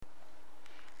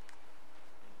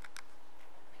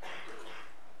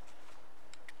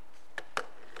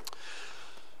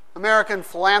American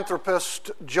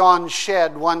philanthropist John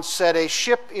Shedd once said, "A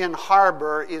ship in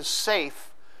harbor is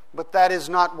safe, but that is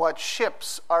not what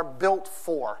ships are built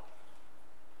for."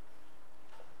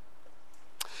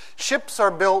 Ships are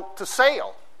built to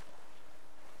sail,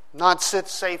 not sit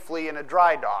safely in a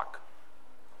dry dock.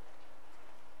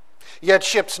 Yet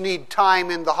ships need time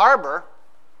in the harbor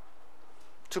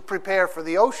to prepare for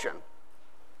the ocean.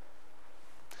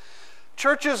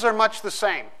 Churches are much the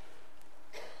same.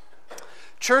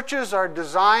 Churches are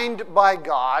designed by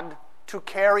God to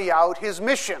carry out His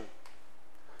mission.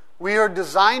 We are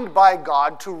designed by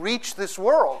God to reach this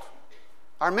world,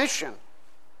 our mission.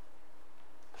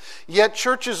 Yet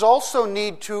churches also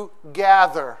need to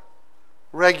gather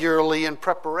regularly in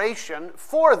preparation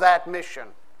for that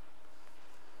mission.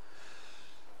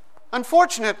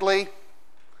 Unfortunately,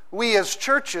 we as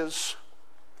churches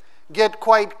get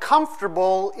quite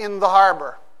comfortable in the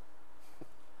harbor.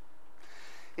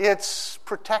 It's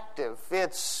protective,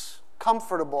 it's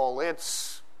comfortable,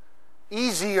 it's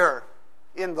easier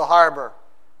in the harbor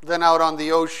than out on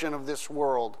the ocean of this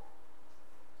world.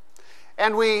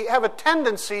 And we have a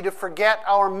tendency to forget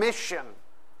our mission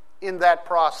in that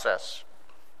process.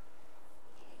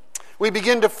 We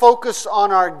begin to focus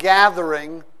on our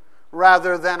gathering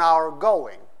rather than our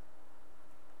going.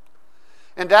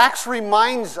 And Acts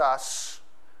reminds us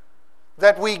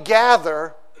that we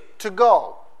gather to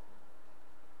go.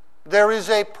 There is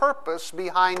a purpose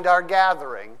behind our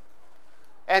gathering,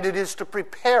 and it is to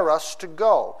prepare us to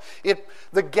go.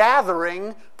 The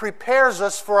gathering prepares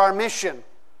us for our mission,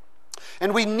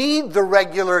 and we need the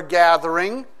regular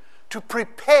gathering to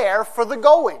prepare for the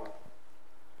going.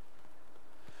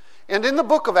 And in the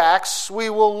book of Acts, we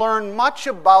will learn much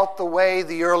about the way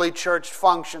the early church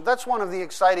functioned. That's one of the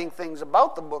exciting things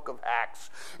about the book of Acts,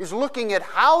 is looking at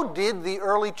how did the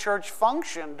early church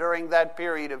function during that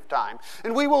period of time.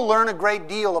 And we will learn a great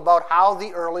deal about how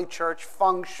the early church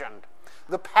functioned,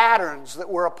 the patterns that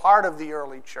were a part of the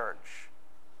early church.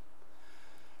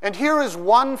 And here is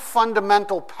one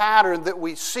fundamental pattern that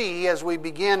we see as we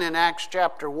begin in Acts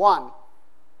chapter 1.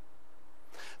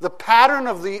 The pattern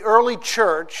of the early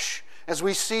church, as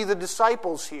we see the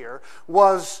disciples here,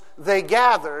 was they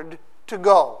gathered to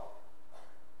go.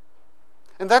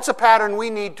 And that's a pattern we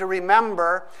need to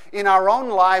remember in our own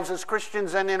lives as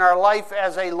Christians and in our life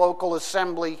as a local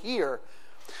assembly here.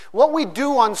 What we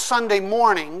do on Sunday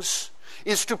mornings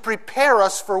is to prepare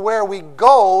us for where we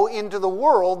go into the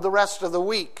world the rest of the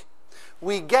week.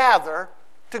 We gather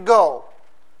to go.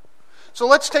 So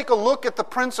let's take a look at the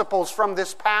principles from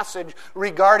this passage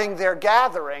regarding their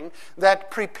gathering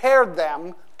that prepared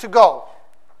them to go.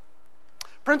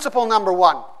 Principle number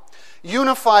 1,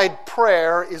 unified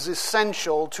prayer is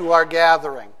essential to our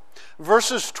gathering.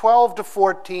 Verses 12 to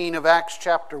 14 of Acts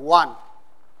chapter 1.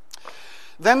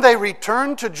 Then they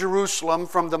returned to Jerusalem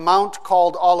from the mount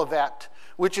called Olivet,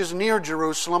 which is near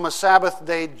Jerusalem, a Sabbath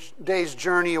day's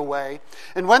journey away.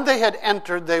 And when they had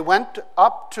entered, they went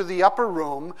up to the upper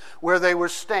room where they were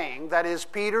staying. That is,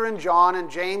 Peter and John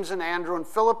and James and Andrew and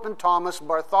Philip and Thomas,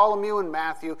 Bartholomew and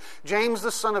Matthew, James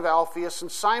the son of Alphaeus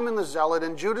and Simon the Zealot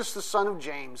and Judas the son of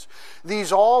James.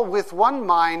 These all with one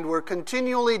mind were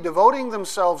continually devoting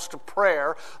themselves to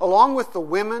prayer, along with the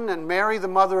women and Mary the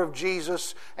mother of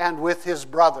Jesus and with his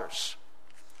brothers.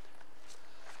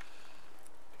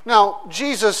 Now,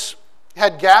 Jesus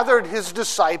had gathered his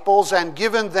disciples and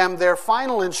given them their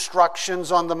final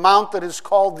instructions on the mount that is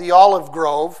called the Olive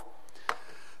Grove.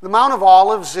 The Mount of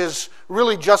Olives is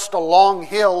really just a long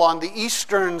hill on the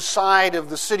eastern side of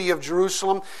the city of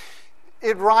Jerusalem.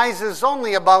 It rises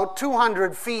only about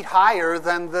 200 feet higher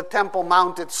than the Temple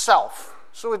Mount itself.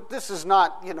 So this is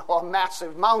not, a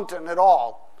massive mountain at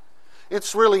all.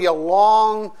 It's really a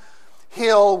long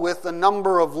hill with a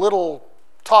number of little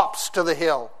tops to the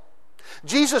hill.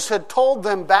 Jesus had told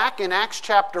them back in Acts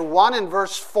chapter 1 and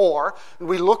verse 4, and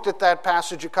we looked at that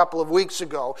passage a couple of weeks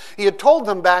ago. He had told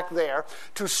them back there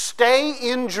to stay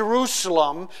in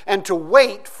Jerusalem and to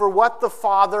wait for what the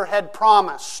Father had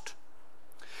promised.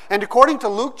 And according to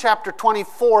Luke chapter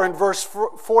 24 and verse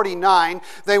 49,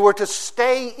 they were to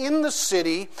stay in the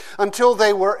city until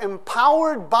they were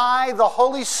empowered by the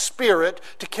Holy Spirit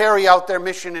to carry out their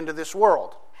mission into this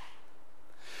world.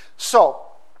 So,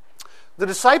 the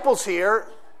disciples here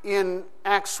in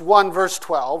Acts 1 verse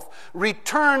 12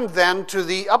 returned then to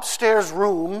the upstairs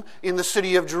room in the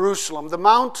city of Jerusalem. The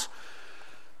mount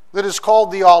that is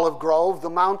called the Olive Grove, the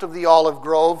Mount of the Olive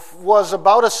Grove, was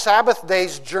about a Sabbath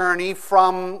day's journey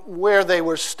from where they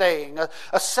were staying.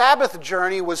 A Sabbath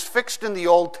journey was fixed in the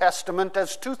Old Testament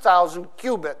as 2,000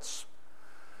 cubits.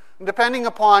 And depending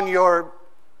upon your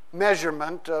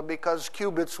measurement because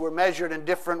cubits were measured in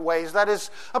different ways. That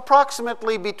is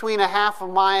approximately between a half a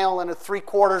mile and a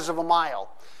 3/4 of a mile.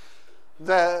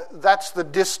 That's the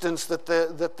distance that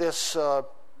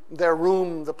their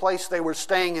room, the place they were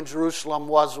staying in Jerusalem,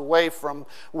 was away from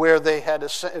where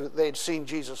they'd seen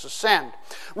Jesus ascend.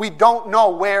 We don't know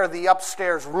where the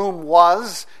upstairs room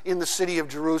was in the city of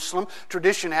Jerusalem.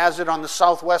 Tradition has it on the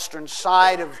southwestern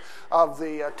side of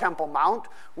the Temple Mount.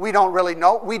 We don't really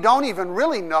know. We don't even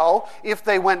really know if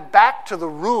they went back to the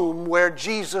room where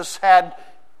Jesus had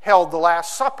held the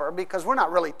Last Supper, because we're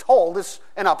not really told. It's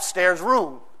an upstairs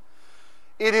room.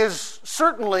 It is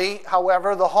certainly,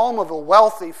 however, the home of a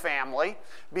wealthy family,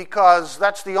 because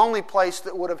that's the only place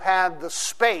that would have had the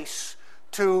space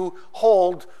to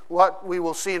hold what we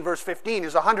will see in verse 15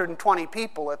 is 120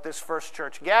 people at this first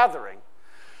church gathering.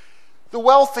 The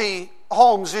wealthy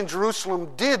homes in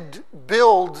Jerusalem did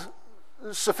build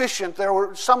sufficient.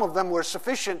 Some of them were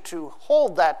sufficient to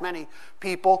hold that many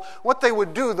people. What they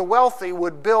would do, the wealthy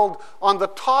would build on the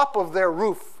top of their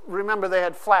roof. Remember, they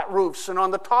had flat roofs, and on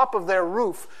the top of their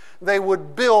roof, they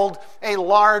would build a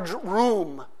large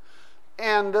room.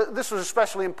 And this was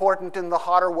especially important in the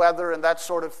hotter weather and that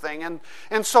sort of thing.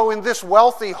 And so in this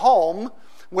wealthy home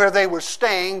where they were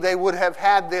staying, they would have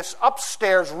had this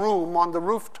upstairs room on the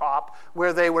rooftop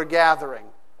where they were gathering.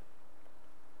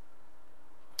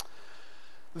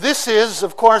 This is,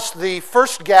 of course, the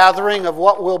first gathering of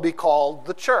what will be called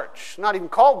the church. Not even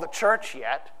called the church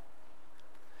yet.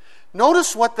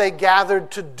 Notice what they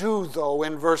gathered to do, though,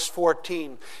 in verse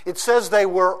 14. It says they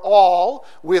were all,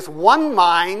 with one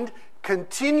mind,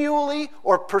 continually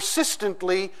or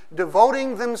persistently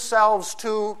devoting themselves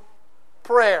to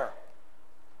prayer.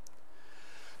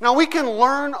 Now, we can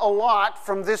learn a lot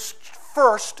from this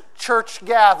first church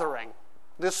gathering,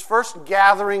 this first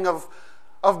gathering of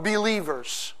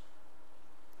believers.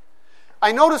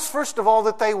 I noticed, first of all,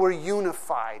 that they were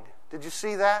unified. Did you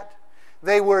see that?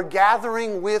 They were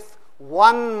gathering with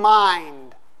one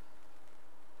mind.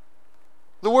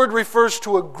 The word refers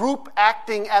to a group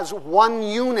acting as one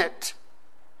unit.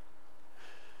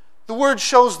 The word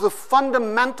shows the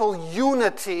fundamental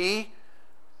unity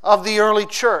of the early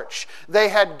church. They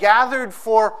had gathered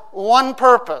for one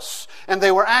purpose, and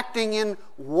they were acting in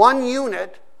one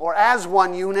unit, or as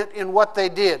one unit, in what they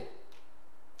did.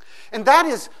 And that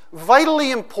is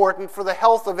vitally important for the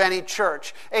health of any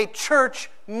church. A church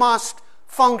must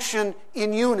function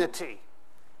in unity.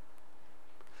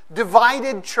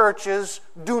 Divided churches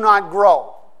do not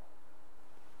grow.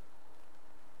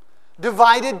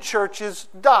 Divided churches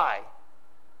die.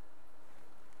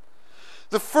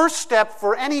 The first step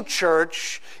for any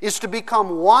church is to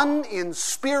become one in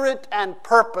spirit and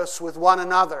purpose with one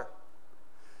another.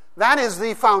 That is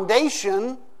the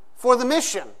foundation for the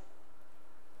mission.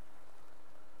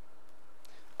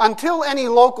 Until any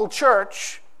local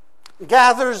church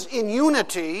gathers in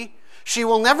unity, she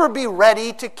will never be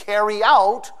ready to carry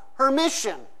out her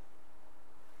mission.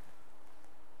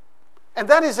 And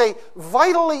that is a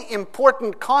vitally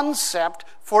important concept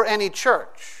for any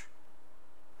church.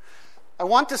 I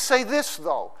want to say this,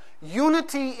 though.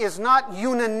 Unity is not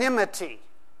unanimity.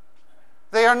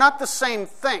 They are not the same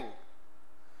thing.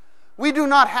 We do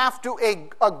not have to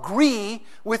agree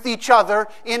with each other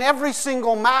in every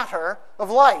single matter of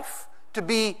life to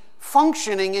be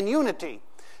functioning in unity.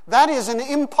 That is an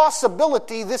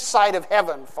impossibility this side of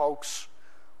heaven, folks.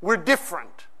 We're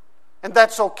different, and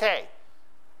that's okay.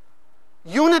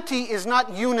 Unity is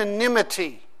not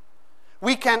unanimity.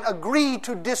 We can agree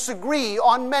to disagree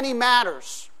on many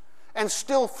matters and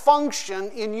still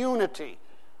function in unity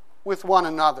with one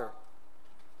another.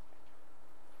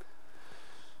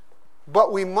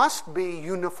 But we must be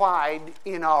unified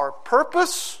in our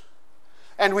purpose,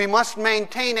 and we must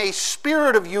maintain a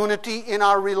spirit of unity in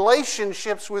our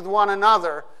relationships with one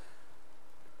another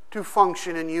to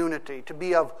function in unity, to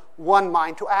be of one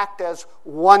mind, to act as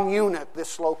one unit,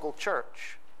 this local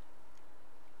church.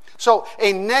 So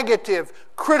a negative,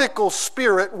 critical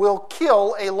spirit will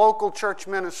kill a local church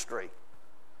ministry.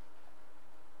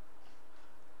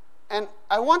 And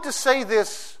I want to say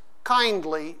this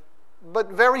kindly,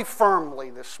 but very firmly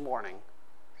this morning.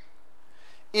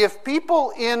 If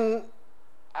people in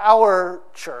our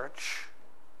church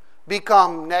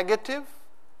become negative,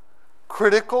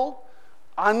 critical,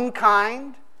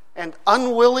 unkind, and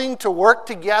unwilling to work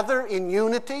together in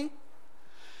unity,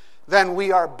 then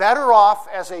we are better off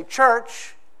as a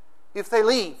church if they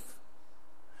leave,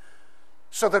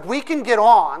 so that we can get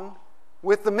on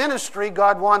with the ministry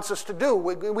God wants us to do.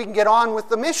 We can get on with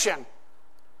the mission.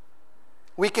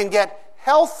 We can get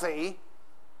healthy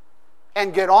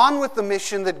and get on with the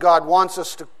mission that God wants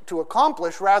us to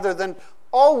accomplish, rather than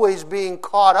always being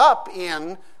caught up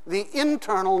in the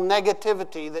internal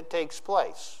negativity that takes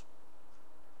place.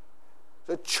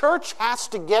 The church has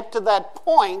to get to that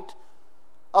point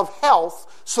of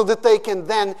health so that they can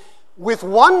then, with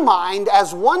one mind,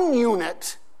 as one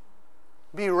unit,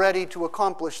 be ready to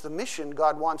accomplish the mission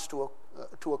God wants to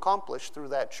accomplish through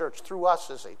that church, through us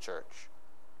as a church.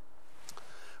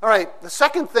 All right, the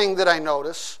second thing that I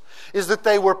notice is that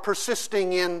they were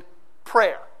persisting in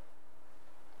prayer.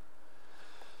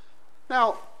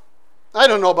 Now, I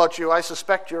don't know about you. I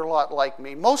suspect you're a lot like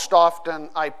me. Most often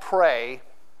I pray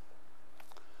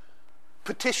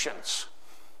petitions,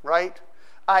 right?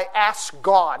 I ask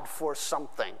God for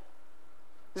something.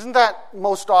 Isn't that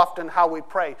most often how we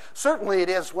pray? Certainly it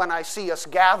is when I see us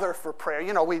gather for prayer.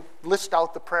 You know, we list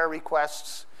out the prayer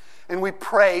requests and we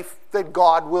pray that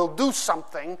God will do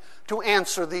something to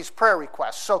answer these prayer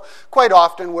requests. So quite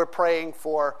often we're praying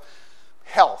for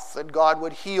health, that God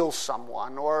would heal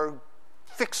someone or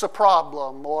fix a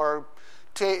problem or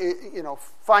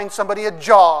find somebody a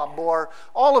job, or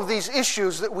all of these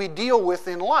issues that we deal with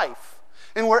in life.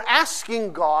 And we're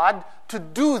asking God to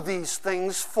do these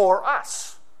things for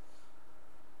us,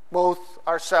 both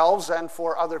ourselves and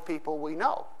for other people we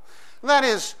know. That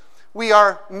is, we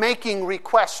are making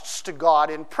requests to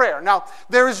God in prayer. Now,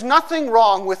 there is nothing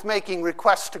wrong with making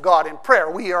requests to God in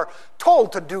prayer. We are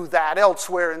told to do that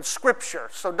elsewhere in Scripture,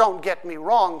 so don't get me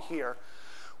wrong here.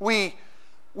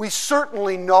 We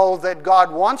certainly know that God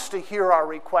wants to hear our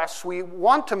requests. We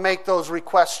want to make those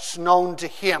requests known to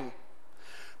Him.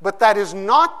 But that is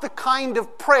not the kind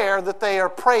of prayer that they are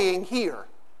praying here.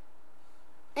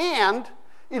 And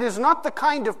it is not the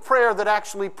kind of prayer that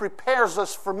actually prepares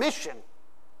us for mission.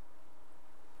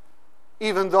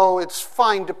 Even though it's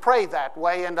fine to pray that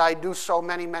way, and I do so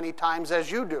many, many times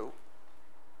as you do.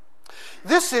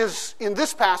 In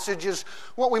this passage is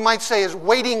what we might say is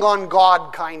waiting on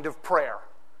God kind of prayer.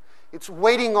 It's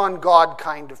waiting on God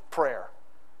kind of prayer.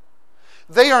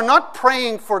 They are not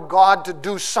praying for God to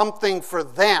do something for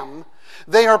them.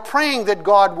 They are praying that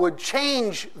God would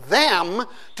change them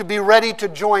to be ready to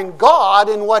join God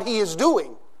in what He is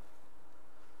doing.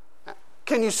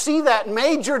 Can you see that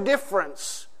major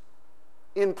difference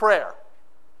in prayer?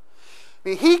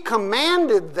 He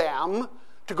commanded them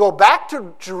to go back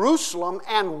to Jerusalem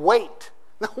and wait.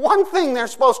 The one thing they're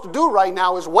supposed to do right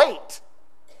now is wait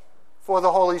for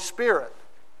the Holy Spirit.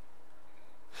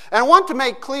 And I want to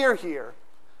make clear here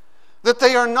that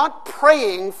they are not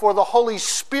praying for the Holy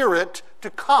Spirit to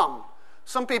come.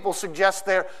 Some people suggest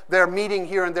they're meeting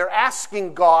here and they're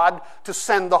asking God to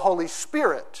send the Holy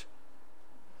Spirit.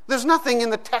 There's nothing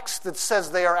in the text that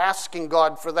says they are asking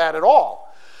God for that at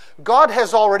all. God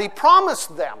has already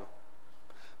promised them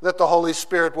that the Holy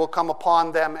Spirit will come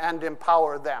upon them and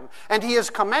empower them. And He has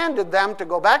commanded them to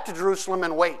go back to Jerusalem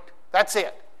and wait. That's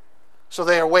it. So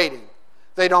they are waiting.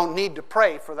 They don't need to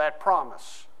pray for that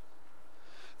promise.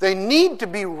 They need to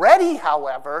be ready,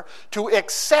 however, to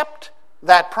accept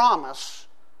that promise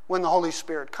when the Holy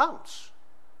Spirit comes.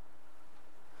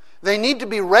 They need to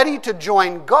be ready to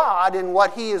join God in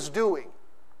what He is doing.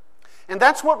 And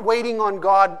that's what waiting on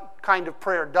God kind of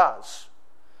prayer does.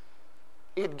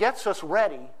 It gets us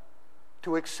ready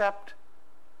to accept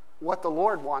what the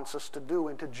Lord wants us to do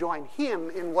and to join Him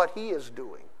in what He is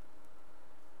doing.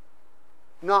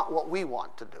 Not what we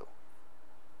want to do,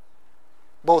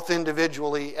 both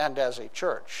individually and as a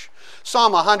church.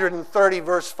 Psalm 130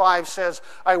 verse 5 says,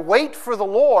 I wait for the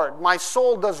Lord, my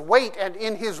soul does wait, and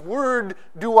in His word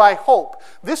do I hope.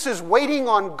 This is waiting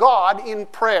on God in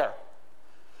prayer.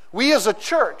 We as a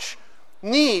church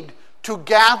need to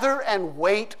gather and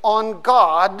wait on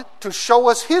God to show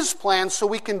us His plans so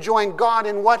we can join God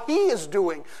in what He is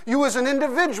doing. You as an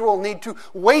individual need to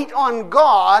wait on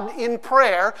God in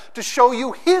prayer to show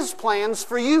you His plans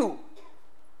for you.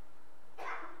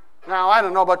 Now, I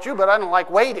don't know about you, but I don't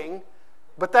like waiting.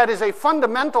 But that is a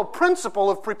fundamental principle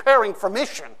of preparing for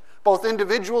mission, both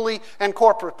individually and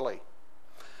corporately.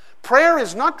 Prayer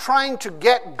is not trying to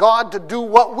get God to do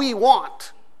what we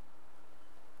want.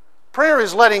 Prayer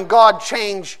is letting God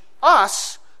change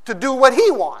us to do what He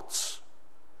wants,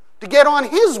 to get on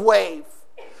His wave,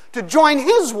 to join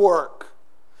His work.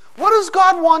 What does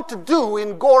God want to do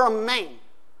in Gorham, Maine?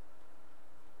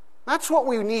 That's what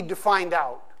we need to find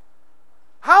out.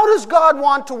 How does God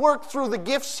want to work through the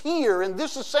gifts here in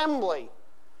this assembly?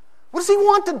 What does He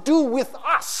want to do with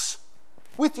us,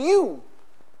 with you?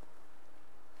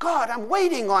 God, I'm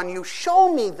waiting on you.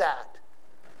 Show me that.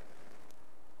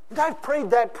 And I've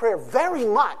prayed that prayer very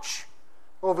much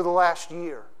over the last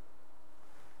year.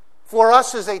 For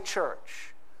us as a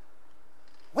church,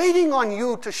 Waiting on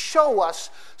you to show us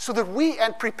so that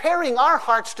and preparing our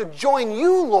hearts to join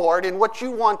you, Lord, in what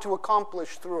you want to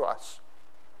accomplish through us.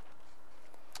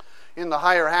 In The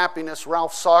Higher Happiness,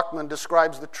 Ralph Sockman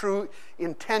describes the true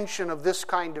intention of this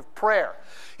kind of prayer.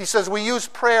 He says, we use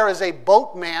prayer as a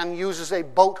boatman uses a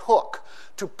boat hook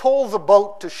to pull the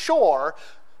boat to shore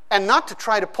and not to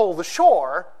try to pull the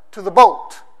shore to the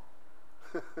boat.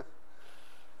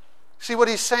 See what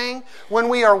he's saying? When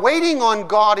we are waiting on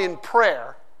God in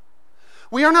prayer,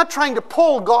 we are not trying to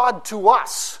pull God to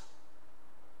us.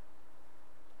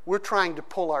 We're trying to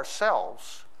pull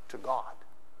ourselves to God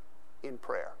in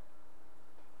prayer.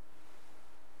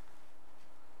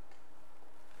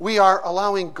 We are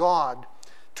allowing God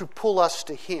to pull us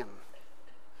to Him.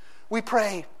 We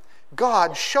pray,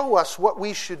 God, show us what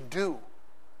we should do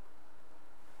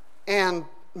and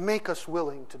make us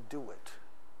willing to do it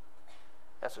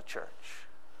as a church.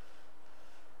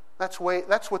 That's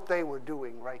what they were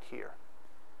doing right here.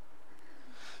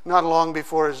 Not long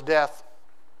before his death,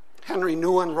 Henry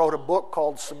Nouwen wrote a book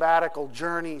called Sabbatical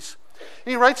Journeys.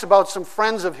 He writes about some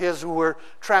friends of his who were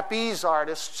trapeze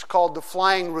artists called the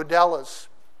Flying Rudellas.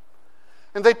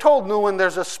 And they told Nouwen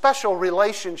there's a special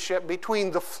relationship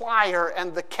between the flyer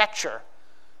and the catcher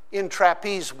in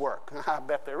trapeze work. I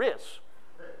bet there is.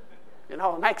 It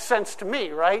makes sense to me,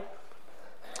 right?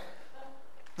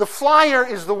 The flyer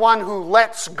is the one who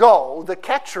lets go. The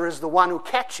catcher is the one who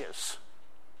catches.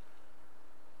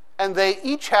 And they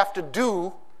each have to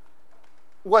do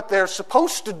what they're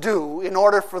supposed to do in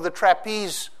order for the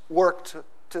trapeze work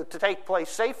to take place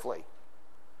safely.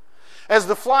 As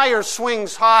the flyer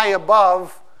swings high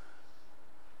above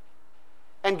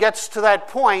and gets to that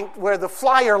point where the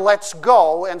flyer lets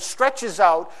go and stretches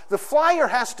out, the flyer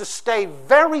has to stay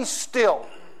very still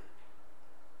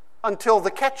until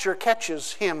the catcher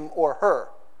catches him or her.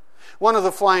 One of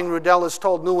the Flying Rudellas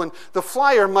told Nouwen, the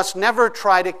flyer must never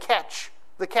try to catch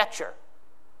the catcher,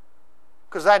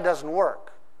 because that doesn't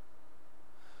work.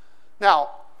 Now,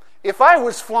 if I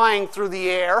was flying through the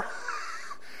air,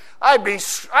 I'd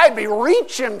be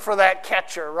reaching for that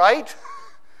catcher, right?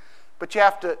 But you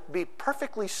have to be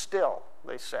perfectly still,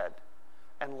 they said,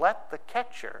 and let the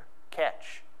catcher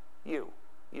catch you.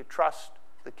 You trust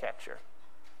the catcher.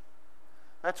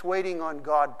 That's waiting on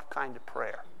God kind of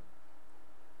prayer.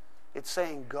 It's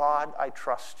saying, God, I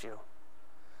trust you.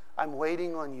 I'm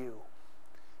waiting on you.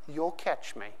 You'll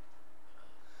catch me.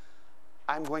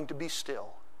 I'm going to be still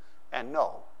and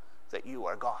know that you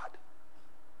are God.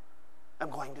 I'm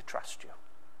going to trust you.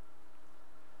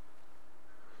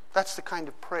 That's the kind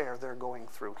of prayer they're going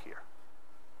through here.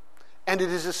 And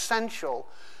it is essential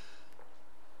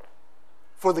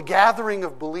for the gathering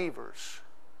of believers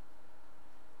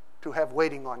to have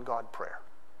waiting on God prayer.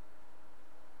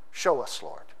 Show us,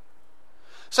 Lord.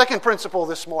 Second principle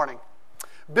this morning.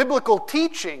 Biblical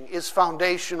teaching is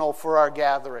foundational for our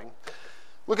gathering.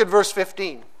 Look at verse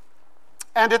 15.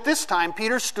 And at this time,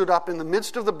 Peter stood up in the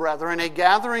midst of the brethren. A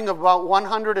gathering of about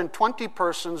 120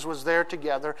 persons was there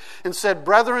together, and said,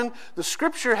 Brethren, the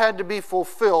scripture had to be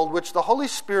fulfilled, which the Holy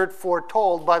Spirit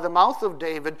foretold by the mouth of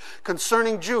David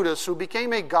concerning Judas, who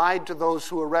became a guide to those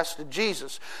who arrested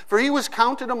Jesus. For he was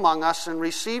counted among us and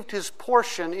received his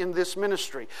portion in this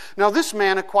ministry. Now this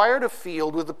man acquired a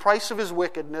field with the price of his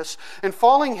wickedness, and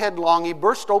falling headlong, he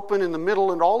burst open in the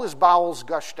middle, and all his bowels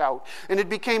gushed out. And it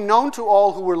became known to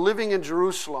all who were living in Jerusalem,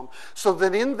 so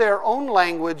that in their own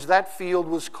language that field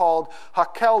was called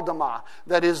Hakeldama,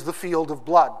 that is, the field of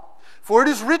blood. For it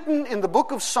is written in the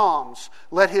book of Psalms,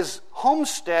 Let his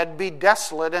homestead be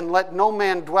desolate, and let no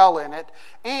man dwell in it,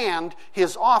 and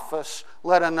his office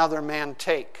let another man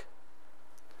take.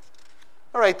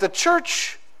 All right, the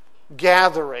church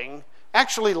gathering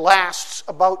actually lasts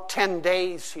about 10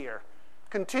 days here,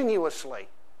 continuously,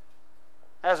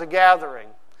 as a gathering.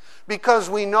 Because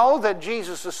we know that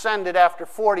Jesus ascended after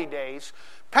 40 days.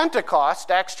 Pentecost,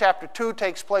 Acts chapter 2,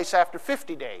 takes place after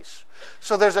 50 days.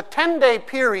 So there's a 10-day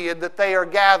period that they are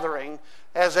gathering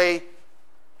as a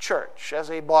church, as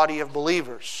a body of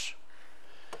believers.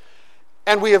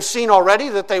 And we have seen already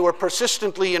that they were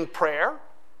persistently in prayer.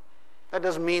 That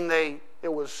doesn't mean it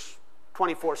was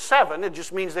 24/7. It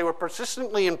just means they were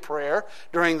persistently in prayer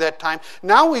during that time.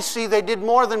 Now we see they did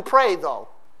more than pray, though.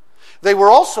 They were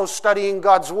also studying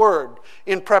God's Word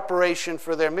in preparation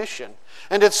for their mission.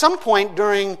 And at some point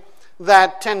during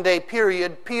that 10-day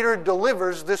period, Peter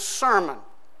delivers this sermon.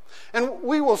 And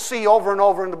we will see over and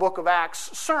over in the book of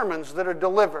Acts sermons that are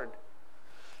delivered.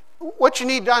 What you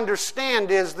need to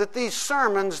understand is that these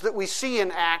sermons that we see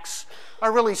in Acts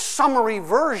are really summary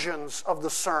versions of the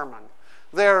sermon.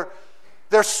 They're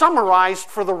They're summarized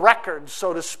for the record,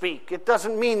 so to speak. It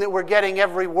doesn't mean that we're getting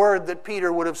every word that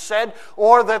Peter would have said,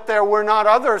 or that there were not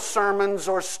other sermons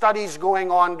or studies going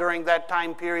on during that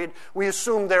time period. We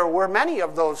assume there were many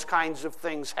of those kinds of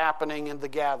things happening in the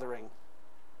gathering.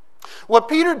 What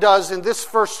Peter does in this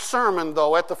first sermon,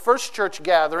 though, at the first church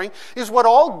gathering, is what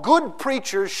all good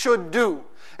preachers should do,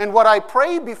 and what I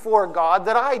pray before God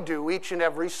that I do each and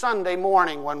every Sunday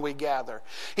morning when we gather.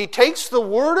 He takes the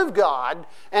Word of God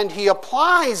and he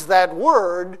applies that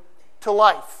Word to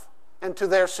life and to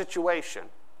their situation.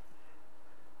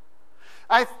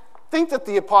 I think that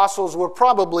the apostles were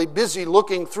probably busy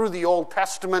looking through the Old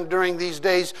Testament during these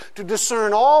days to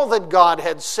discern all that God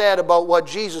had said about what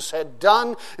Jesus had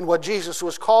done and what Jesus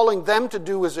was calling them to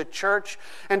do as a church.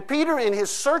 And Peter, in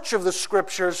his search of the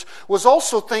Scriptures, was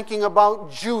also thinking about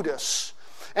Judas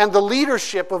and the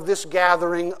leadership of this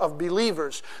gathering of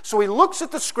believers. So he looks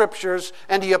at the Scriptures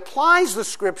and he applies the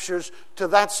Scriptures to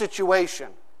that situation.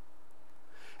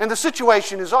 And the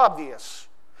situation is obvious.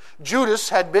 Judas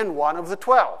had been one of the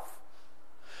 12.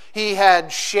 He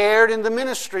had shared in the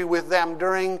ministry with them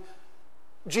during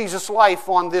Jesus' life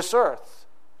on this earth.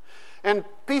 And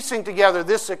piecing together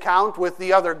this account with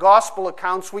the other gospel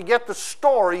accounts, we get the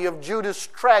story of Judas'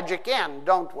 tragic end,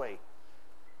 don't we?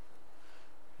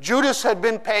 Judas had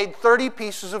been paid 30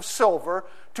 pieces of silver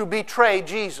to betray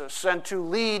Jesus and to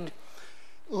lead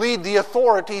the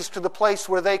authorities to the place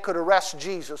where they could arrest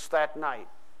Jesus that night.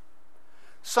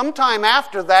 Sometime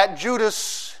after that,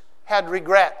 Judas had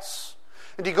regrets.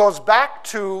 And he goes back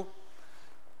to,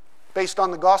 based on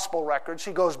the gospel records,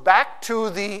 he goes back to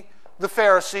the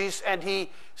Pharisees and he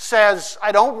says,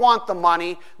 I don't want the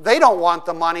money. They don't want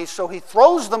the money. So he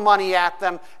throws the money at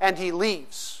them and he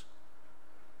leaves.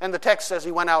 And the text says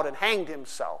he went out and hanged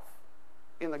himself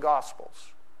in the Gospels.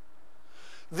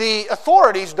 The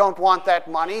authorities don't want that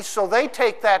money, so they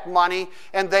take that money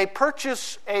and they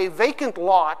purchase a vacant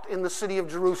lot in the city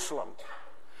of Jerusalem.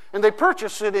 And they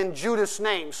purchase it in Judas'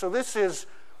 name. So this is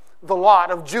the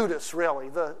lot of Judas, really,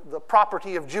 the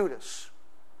property of Judas.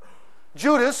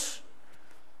 Judas,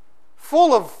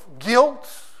 full of guilt,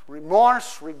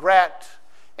 remorse, regret,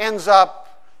 ends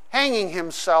up hanging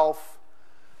himself,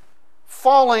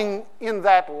 falling in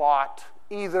that lot,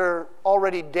 either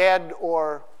already dead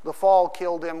or the fall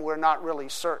killed him, we're not really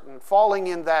certain. Falling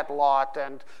in that lot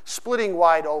and splitting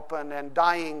wide open and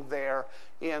dying there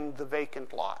in the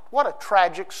vacant lot. What a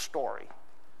tragic story.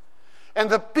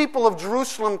 And the people of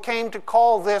Jerusalem came to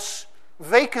call this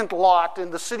vacant lot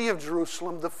in the city of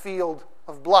Jerusalem the field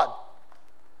of blood.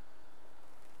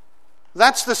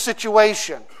 That's the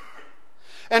situation.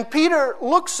 And Peter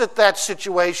looks at that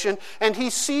situation and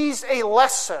he sees a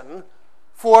lesson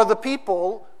for the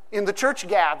people in the church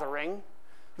gathering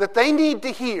that they need to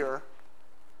hear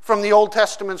from the Old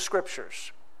Testament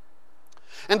Scriptures.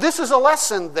 And this is a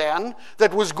lesson, then,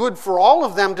 that was good for all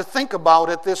of them to think about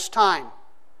at this time.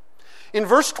 In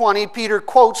verse 20, Peter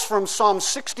quotes from Psalm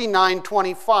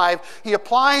 69:25. He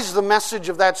applies the message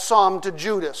of that psalm to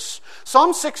Judas.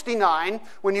 Psalm 69,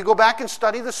 when you go back and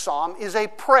study the psalm, is a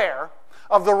prayer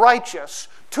of the righteous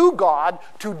to God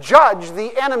to judge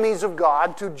the enemies of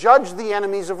God, to judge the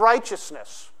enemies of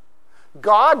righteousness.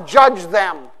 God, judge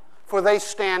them, for they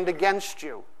stand against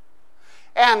you.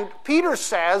 And Peter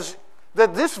says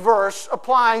that this verse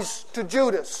applies to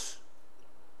Judas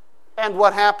and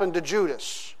what happened to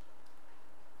Judas.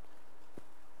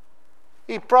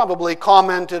 He probably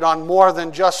commented on more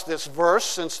than just this verse,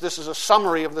 since this is a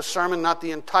summary of the sermon, not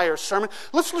the entire sermon.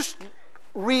 Let's just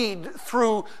read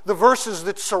through the verses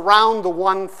that surround the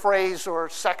one phrase or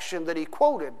section that he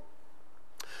quoted.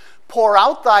 Pour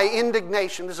out thy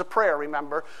indignation. This is a prayer,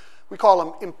 remember. We call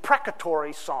them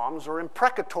imprecatory psalms or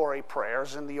imprecatory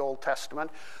prayers in the Old Testament,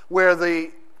 where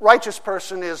the righteous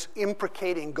person is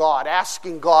imprecating God,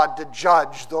 asking God to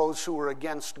judge those who are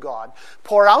against God.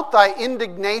 Pour out thy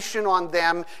indignation on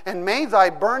them, and may thy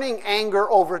burning anger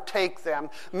overtake them.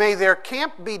 May their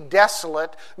camp be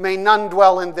desolate, may none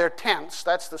dwell in their tents.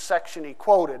 That's the section he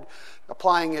quoted,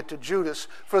 applying it to Judas.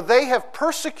 For they have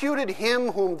persecuted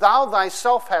him whom thou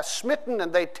thyself hast smitten,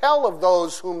 and they tell of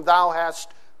those whom thou hast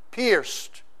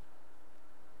pierced.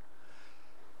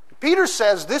 Peter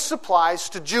says this applies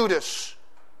to Judas.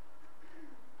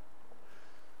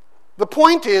 The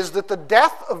point is that the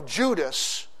death of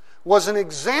Judas was an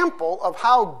example of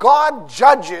how God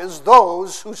judges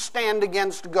those who stand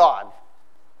against God,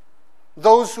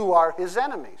 those who are his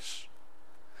enemies.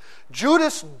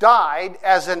 Judas died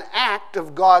as an act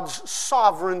of God's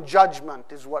sovereign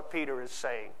judgment, is what Peter is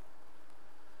saying.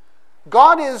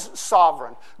 God is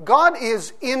sovereign. God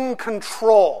is in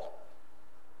control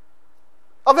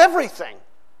of everything.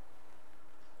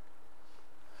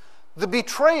 the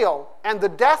betrayal and the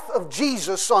death of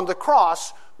Jesus on the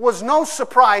cross was no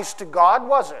surprise to God,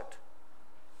 was it?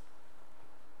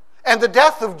 And the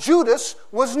death of Judas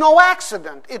was no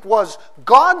accident. It was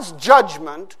God's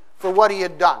judgment for what he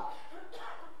had done.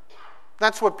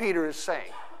 That's what Peter is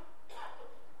saying.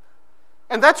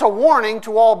 And that's a warning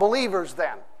to all believers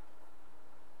then.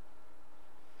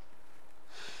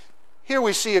 Here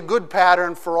we see a good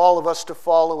pattern for all of us to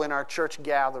follow in our church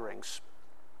gatherings.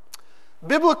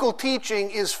 Biblical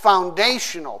teaching is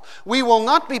foundational. We will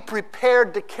not be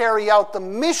prepared to carry out the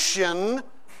mission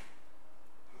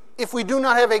if we do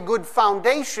not have a good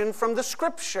foundation from the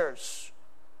Scriptures.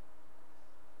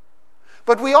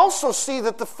 But we also see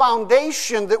that the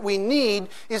foundation that we need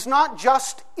is not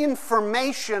just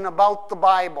information about the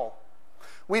Bible.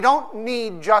 We don't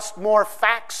need just more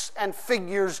facts and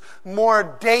figures,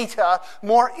 more data,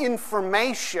 more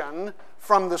information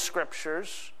from the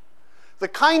Scriptures. The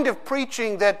kind of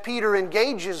preaching that Peter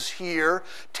engages here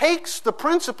takes the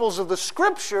principles of the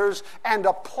Scriptures and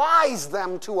applies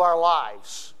them to our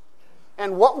lives.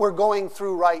 And what we're going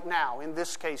through right now, in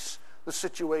this case, the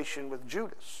situation with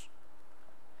Judas.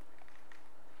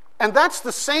 And that's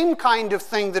the same kind of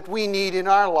thing that we need in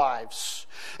our lives.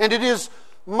 And it is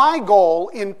my goal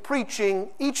in preaching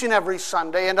each and every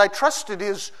Sunday, and I trust it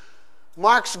is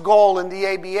Mark's goal in the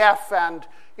ABF and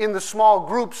in the small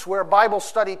groups where Bible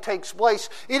study takes place.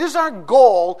 It is our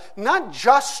goal not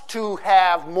just to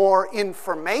have more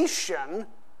information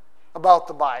about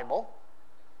the Bible,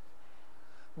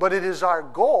 but it is our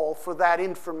goal for that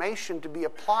information to be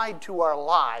applied to our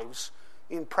lives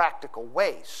in practical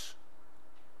ways.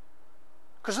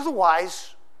 Because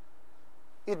otherwise,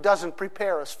 it doesn't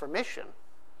prepare us for mission.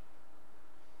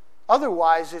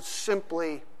 Otherwise, it's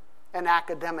simply an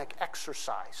academic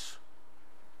exercise.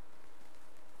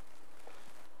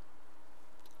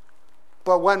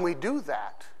 But when we do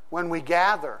that, when we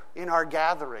gather in our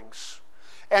gatherings,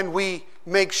 and we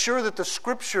make sure that the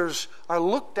Scriptures are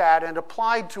looked at and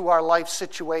applied to our life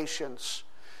situations,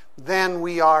 then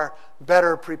we are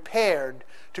better prepared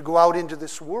to go out into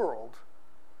this world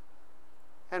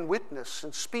and witness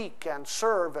and speak and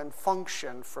serve and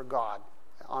function for God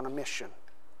on a mission.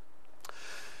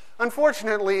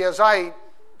 Unfortunately, as I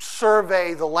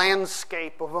survey the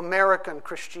landscape of American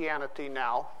Christianity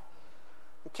now,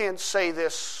 I can't say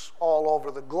this all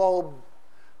over the globe,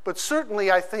 but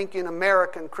certainly I think in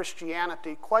American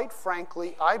Christianity, quite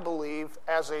frankly, I believe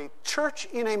as a church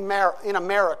in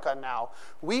America now,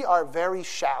 we are very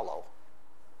shallow.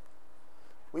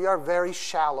 We are a very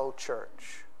shallow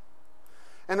church.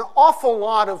 An awful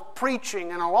lot of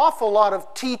preaching and an awful lot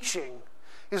of teaching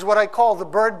is what I call the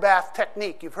bird bath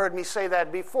technique. You've heard me say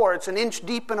that before. It's an inch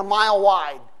deep and a mile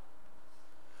wide.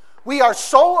 We are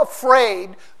so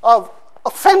afraid of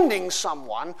offending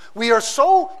someone, we are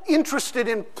so interested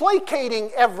in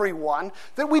placating everyone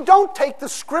that we don't take the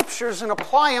Scriptures and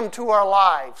apply them to our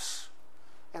lives.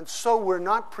 And so we're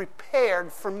not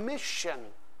prepared for mission.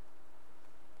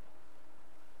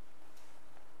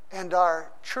 And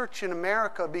our church in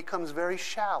America becomes very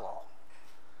shallow.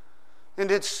 And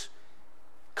it's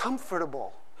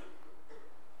comfortable.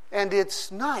 And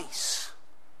it's nice.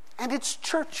 And it's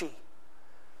churchy.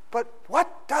 But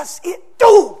what does it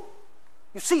do?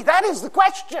 You see, that is the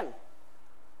question.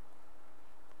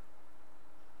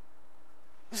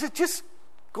 Is it just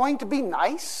going to be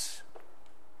nice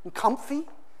and comfy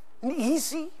and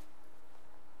easy?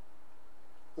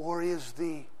 Or is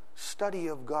the study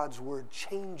of God's Word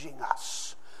changing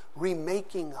us,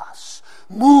 remaking us,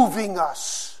 moving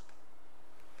us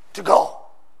to go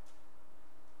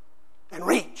and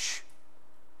reach?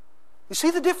 You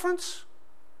see the difference?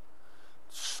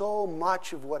 So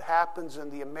much of what happens in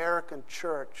the American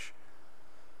church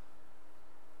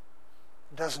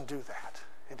doesn't do that,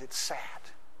 and it's sad.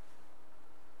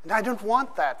 And I don't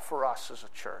want that for us as a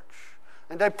church.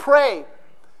 And I pray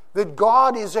that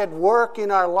God is at work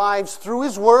in our lives through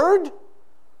His Word,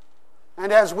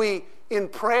 and as we, in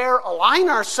prayer, align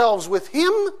ourselves with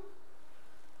Him,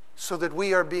 so that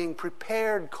we are being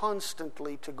prepared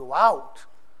constantly to go out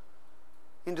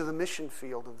into the mission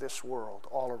field of this world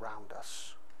all around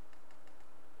us.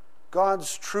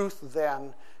 God's truth,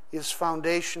 then, is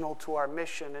foundational to our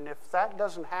mission, and if that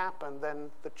doesn't happen,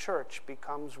 then the church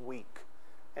becomes weak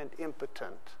and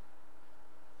impotent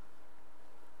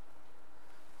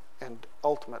and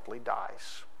ultimately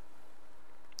dies.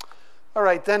 All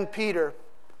right, then Peter,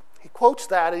 he quotes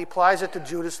that and he applies it to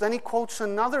Judas. Then he quotes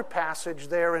another passage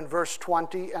there in verse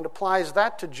 20 and applies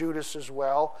that to Judas as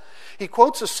well. He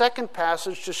quotes a second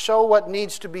passage to show what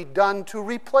needs to be done to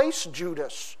replace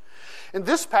Judas. And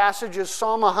this passage is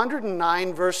Psalm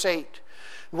 109, verse 8.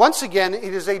 Once again,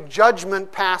 it is a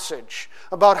judgment passage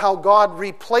about how God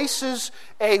replaces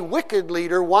a wicked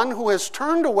leader, one who has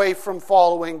turned away from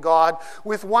following God,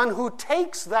 with one who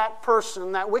takes that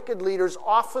person, that wicked leader's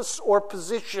office or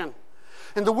position.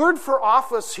 And the word for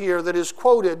office here that is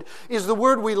quoted is the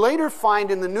word we later find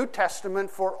in the New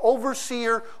Testament for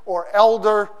overseer or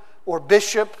elder or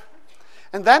bishop.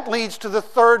 And that leads to the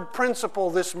third principle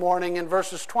this morning in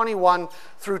verses 21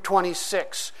 through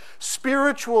 26.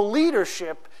 Spiritual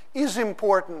leadership is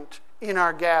important in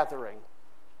our gathering.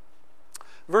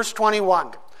 Verse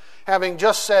 21. Having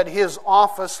just said, his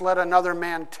office let another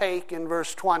man take in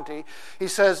verse 20, he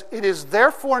says, it is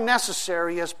therefore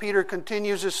necessary, as Peter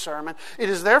continues his sermon, it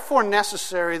is therefore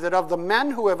necessary that of the men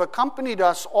who have accompanied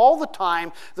us all the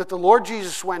time that the Lord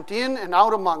Jesus went in and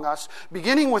out among us,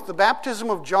 beginning with the baptism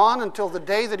of John until the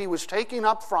day that he was taken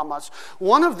up from us,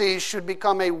 one of these should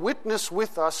become a witness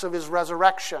with us of his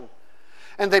resurrection.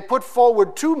 And they put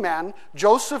forward 2 men,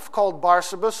 Joseph called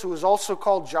Barsabas, who is also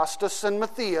called Justus, and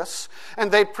Matthias.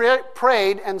 And they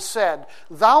prayed and said,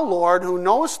 Thou, Lord, who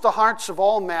knowest the hearts of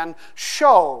all men,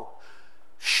 show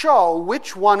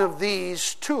which one of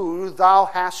these 2 thou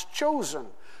hast chosen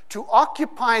to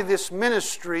occupy this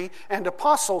ministry and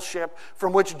apostleship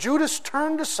from which Judas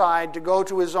turned aside to go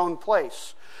to his own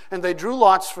place. And they drew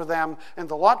lots for them, and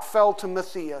the lot fell to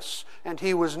Matthias, and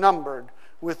he was numbered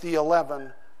with the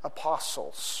 11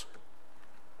 apostles.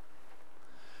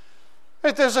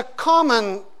 There's a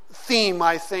common theme,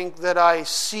 I think, that I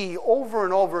see over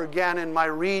and over again in my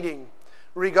reading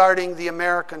regarding the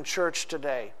American church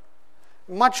today.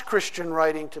 Much Christian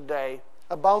writing today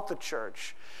about the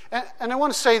church. And I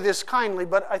want to say this kindly,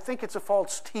 but I think it's a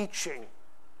false teaching.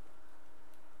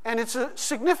 And it's a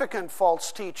significant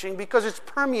false teaching because it's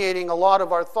permeating a lot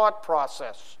of our thought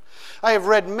process. I have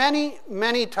read many,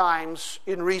 many times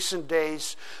in recent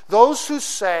days those who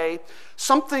say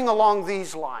something along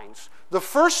these lines. The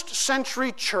first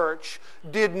century church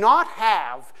did not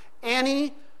have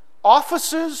any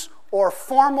offices or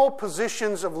formal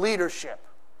positions of leadership.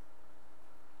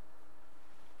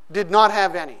 Did not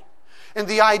have any. And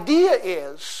the idea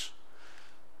is,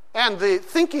 and the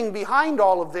thinking behind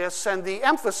all of this and the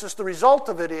emphasis, the result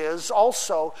of it is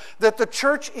also that the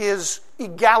church is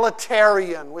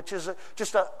egalitarian, which is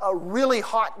just a really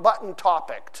hot button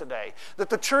topic today. That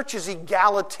the church is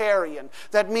egalitarian.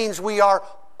 That means we are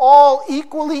all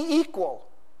equally equal.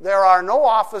 There are no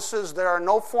offices, there are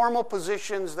no formal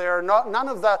positions, there are none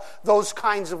of those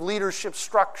kinds of leadership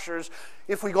structures.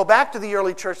 If we go back to the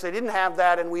early church, they didn't have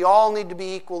that, and we all need to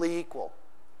be equally equal.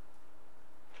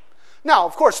 Now,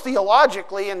 of course,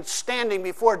 theologically and standing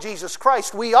before Jesus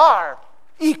Christ, we are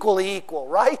equally equal,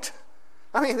 right?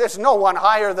 I mean, there's no one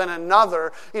higher than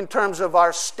another in terms of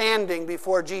our standing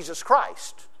before Jesus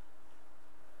Christ.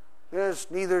 There's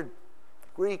neither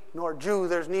Greek nor Jew,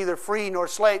 there's neither free nor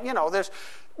slave.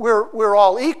 We're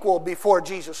all equal before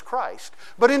Jesus Christ.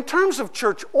 But in terms of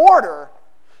church order,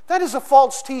 that is a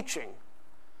false teaching.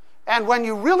 And when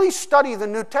you really study the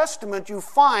New Testament, you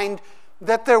find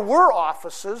that there were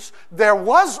offices, there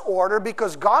was order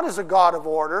because God is a God of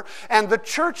order, and the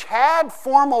church had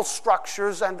formal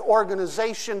structures and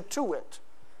organization to it.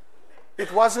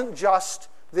 It wasn't just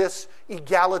this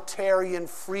egalitarian,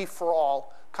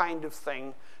 free-for-all kind of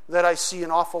thing that I see an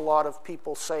awful lot of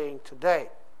people saying today.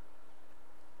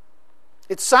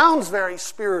 It sounds very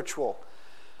spiritual,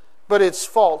 but it's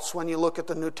false when you look at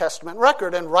the New Testament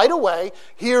record. And right away,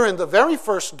 here in the very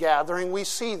first gathering, we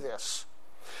see this.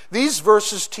 These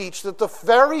verses teach that the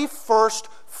very first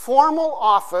formal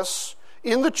office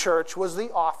in the church was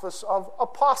the office of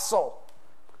apostle.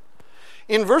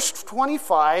 In verse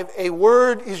 25, a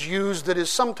word is used that is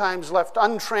sometimes left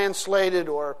untranslated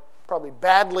or probably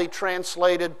badly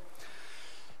translated. It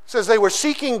says they were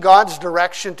seeking God's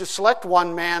direction to select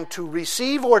one man to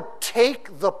receive or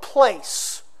take the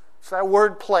place. It's that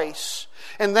word place.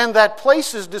 And then that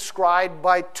place is described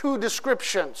by 2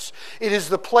 descriptions. It is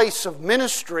the place of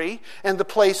ministry and the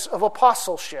place of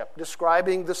apostleship,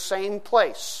 describing the same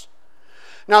place.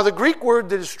 Now, the Greek word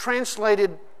that is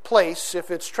translated place, if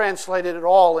it's translated at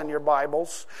all in your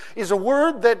Bibles, is a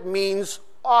word that means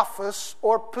office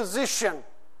or position.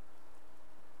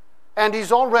 And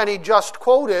he's already just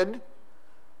quoted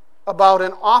about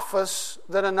an office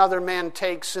that another man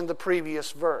takes in the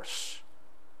previous verse.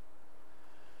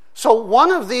 So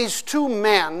one of these 2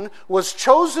 men was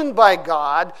chosen by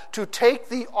God to take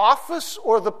the office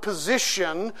or the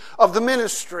position of the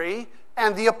ministry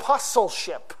and the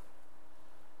apostleship.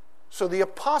 So the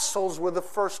apostles were the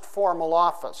first formal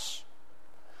office.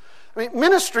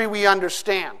 Ministry we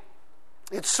understand.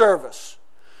 It's service.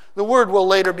 The word will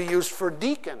later be used for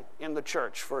deacon in the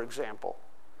church, for example.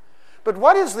 But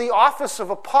what is the office of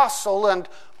apostle, and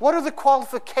what are the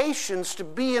qualifications to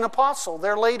be an apostle?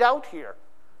 They're laid out here.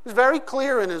 It's very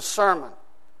clear in his sermon.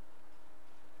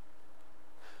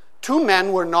 2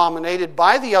 men were nominated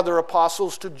by the other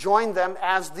apostles to join them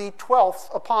as the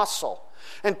 12th apostle.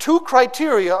 And 2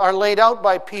 criteria are laid out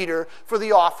by Peter for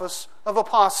the office of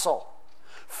apostle.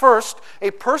 First,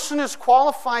 a person is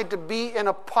qualified to be an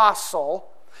apostle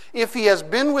if he has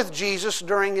been with Jesus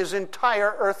during his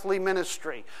entire earthly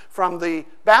ministry, from the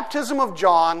baptism of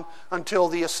John until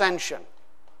the ascension.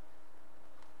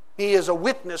 He is a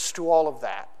witness to all of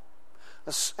that.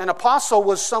 An apostle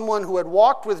was someone who had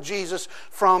walked with Jesus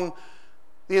from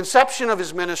the inception of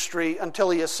his ministry until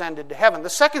he ascended to heaven. The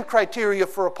second criteria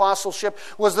for apostleship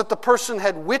was that the person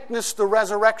had witnessed the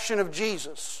resurrection of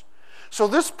Jesus. So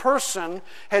this person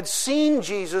had seen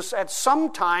Jesus at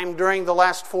some time during the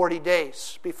last 40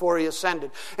 days before he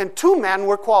ascended. And 2 men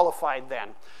were qualified then.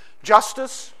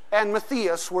 Justus and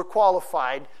Matthias were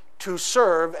qualified to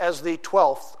serve as the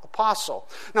 12th apostle.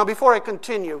 Now, before I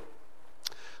continue,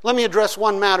 let me address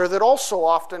one matter that also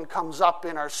often comes up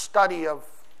in our study of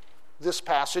this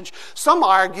passage. Some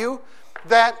argue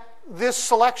that this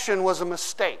selection was a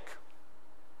mistake,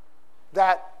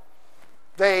 that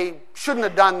they shouldn't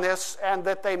have done this, and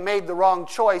that they made the wrong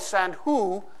choice, and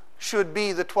who should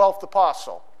be the 12th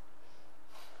apostle?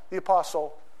 The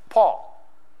apostle Paul.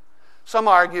 Some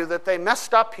argue that they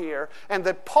messed up here, and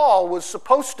that Paul was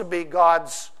supposed to be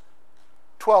God's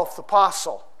 12th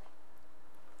apostle.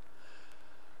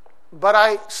 But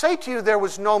I say to you, there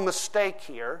was no mistake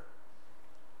here.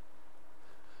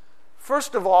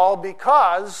 First of all,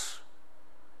 because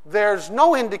there's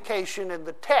no indication in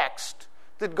the text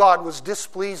that God was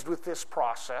displeased with this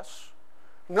process.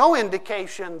 No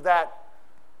indication that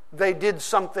they did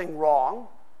something wrong.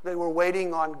 They were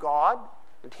waiting on God,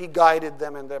 and He guided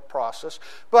them in that process.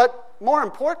 But more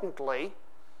importantly,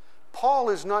 Paul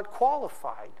is not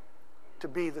qualified to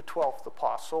be the 12th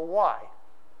apostle. Why?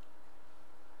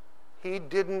 He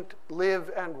didn't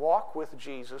live and walk with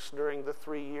Jesus during the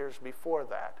 3 years before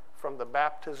that, from the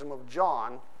baptism of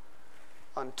John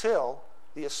until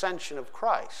the ascension of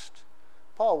Christ.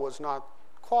 Paul was not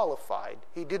qualified.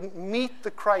 He didn't meet the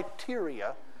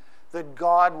criteria that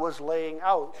God was laying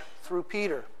out through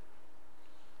Peter.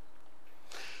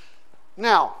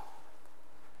 Now,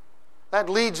 that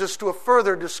leads us to a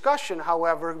further discussion,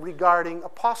 however, regarding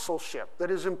apostleship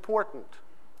that is important.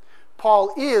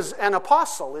 Paul is an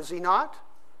apostle, is he not?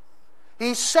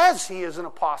 He says he is an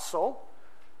apostle,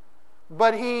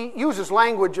 but he uses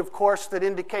language, of course, that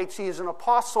indicates he is an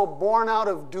apostle born out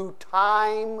of due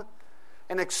time,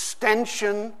 an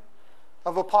extension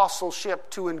of apostleship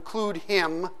to include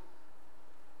him.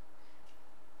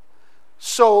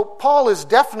 So Paul is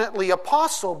definitely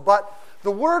apostle, but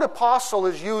the word apostle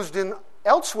is used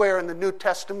elsewhere in the New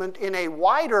Testament in a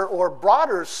wider or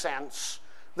broader sense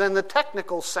than the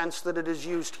technical sense that it is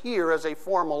used here as a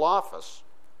formal office.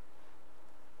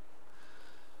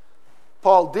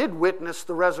 Paul did witness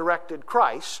the resurrected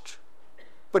Christ,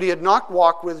 but he had not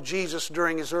walked with Jesus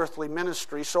during his earthly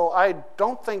ministry, so I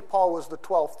don't think Paul was the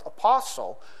 12th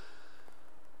apostle,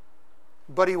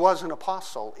 but he was an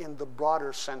apostle in the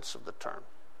broader sense of the term.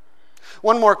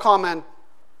 One more comment.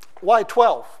 Why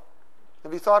 12?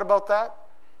 Have you thought about that?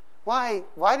 Why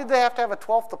did they have to have a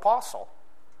 12th apostle?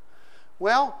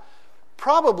 Well,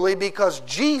 probably because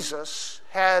Jesus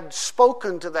had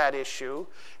spoken to that issue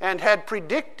and had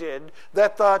predicted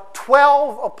that the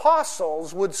 12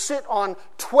 apostles would sit on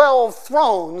 12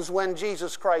 thrones when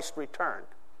Jesus Christ returned.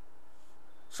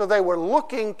 So they were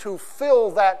looking to fill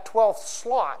that 12th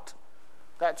slot,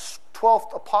 that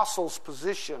 12th apostle's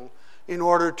position, in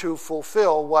order to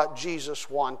fulfill what Jesus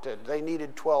wanted. They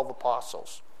needed 12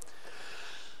 apostles.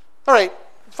 All right.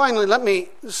 Finally, let me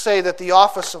say that the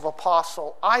office of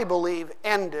apostle, I believe,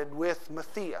 ended with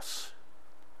Matthias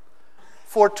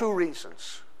for 2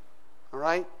 reasons. All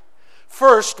right?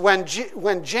 First, when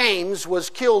James was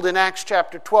killed in Acts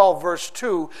chapter 12, verse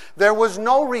 2, there was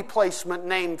no replacement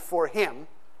named for him.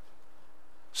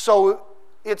 So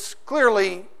it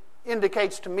clearly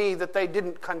indicates to me that they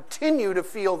didn't continue to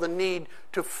feel the need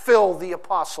to fill the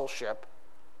apostleship.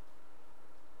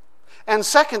 And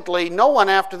secondly, no one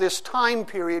after this time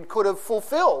period could have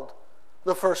fulfilled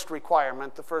the first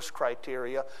requirement, the first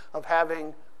criteria of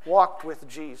having walked with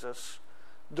Jesus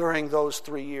during those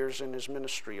 3 years in his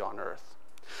ministry on earth.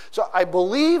 So I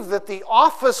believe that the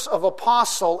office of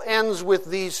apostle ends with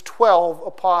these 12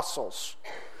 apostles.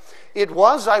 It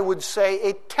was, I would say,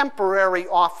 a temporary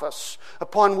office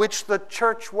upon which the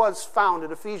church was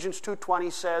founded. Ephesians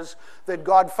 2:20 says that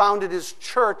God founded his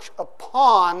church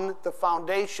upon the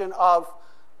foundation of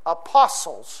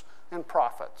apostles, and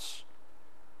prophets.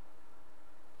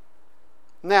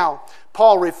 Now,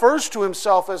 Paul refers to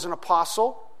himself as an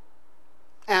apostle,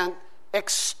 an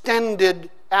extended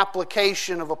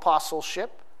application of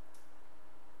apostleship.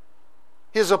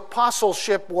 His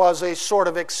apostleship was a sort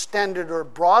of extended or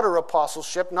broader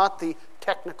apostleship, not the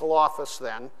technical office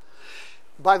then.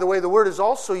 By the way, the word is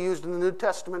also used in the New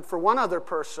Testament for one other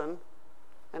person,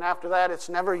 and after that it's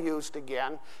never used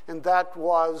again, and that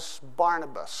was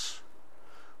Barnabas,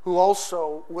 who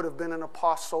also would have been an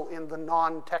apostle in the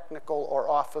non-technical or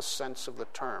office sense of the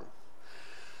term.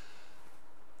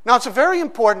 Now, it's very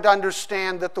important to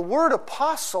understand that the word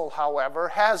apostle, however,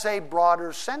 has a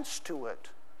broader sense to it.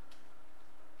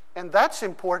 And that's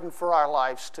important for our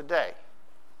lives today.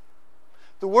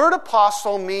 The word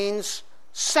apostle means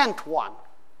sent one,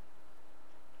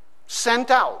 sent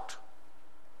out.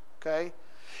 Okay?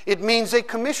 It means a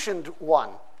commissioned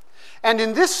one. And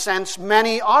in this sense,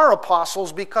 many are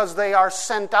apostles because they are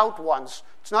sent out ones.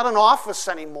 It's not an office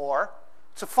anymore,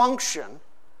 it's a function.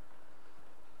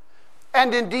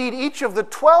 And indeed, each of the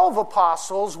 12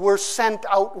 apostles were sent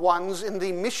out ones in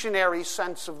the missionary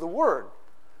sense of the word.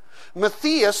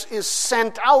 Matthias is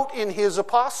sent out in his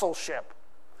apostleship.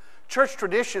 Church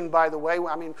tradition, by the way,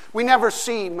 we never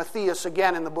see Matthias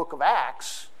again in the book of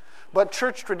Acts, but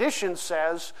church tradition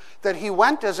says that he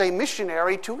went as a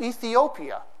missionary to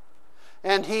Ethiopia,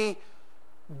 and he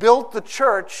built the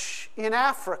church in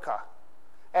Africa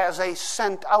as a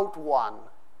sent out one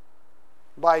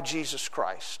by Jesus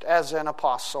Christ, as an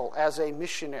apostle, as a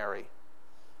missionary.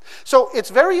 So it's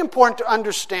very important to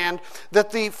understand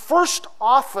that the first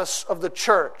office of the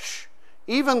church,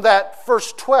 even that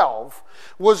first 12,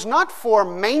 was not for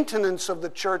maintenance of the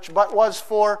church, but was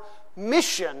for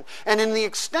mission. And in the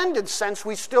extended sense,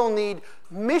 we still need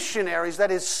missionaries,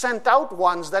 that is, sent out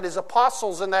ones, that is,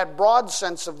 apostles in that broad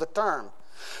sense of the term.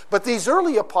 But these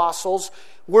early apostles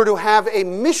were to have a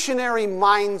missionary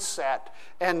mindset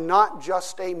and not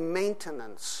just a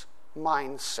maintenance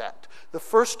mindset. The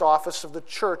first office of the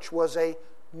church was a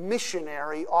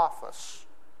missionary office,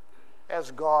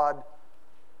 as God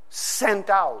sent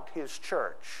out his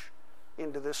church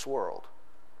into this world.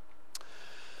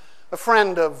 A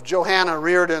friend of Johanna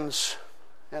Reardon's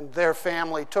and their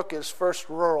family took his first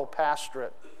rural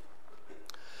pastorate,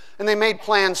 and they made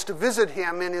plans to visit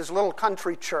him in his little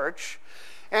country church,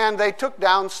 and they took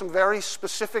down some very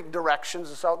specific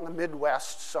directions. It's out in the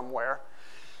Midwest somewhere.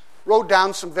 Wrote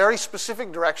down some very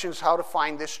specific directions how to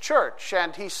find this church.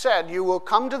 And he said, you will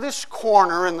come to this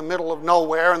corner in the middle of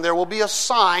nowhere, and there will be a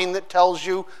sign that tells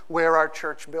you where our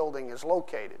church building is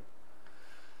located.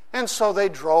 And so they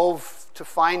drove to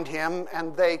find him,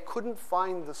 and they couldn't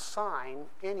find the sign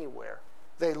anywhere.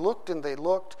 They looked and they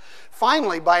looked.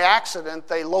 Finally, by accident,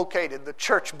 they located the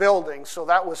church building, so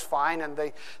that was fine, and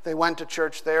they went to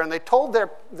church there. And they told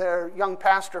their young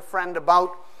pastor friend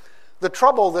about the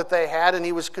trouble that they had, and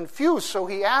he was confused. So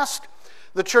he asked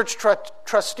the church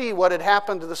trustee what had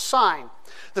happened to the sign.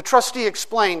 The trustee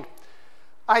explained,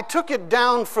 I took it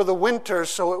down for the winter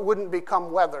so it wouldn't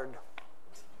become weathered.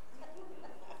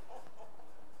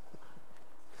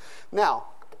 Now,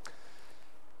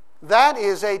 that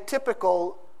is a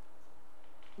typical,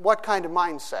 what kind of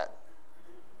mindset?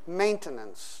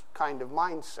 Maintenance kind of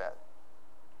mindset.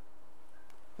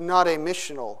 Not a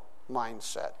missional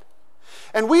mindset.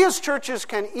 And we as churches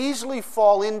can easily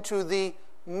fall into the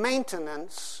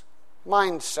maintenance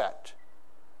mindset.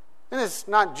 And it's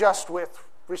not just with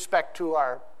respect to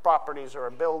our properties or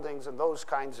our buildings and those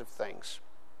kinds of things.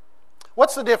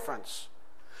 What's the difference?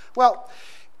 Well,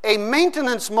 a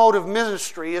maintenance mode of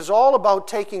ministry is all about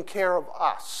taking care of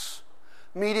us,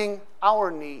 meeting our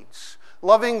needs,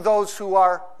 loving those who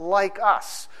are like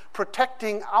us,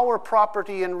 protecting our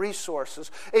property and resources.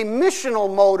 A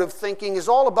missional mode of thinking is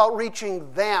all about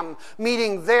reaching them,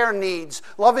 meeting their needs,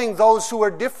 loving those who are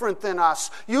different than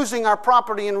us, using our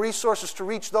property and resources to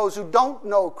reach those who don't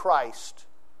know Christ.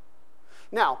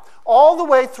 Now, all the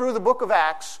way through the book of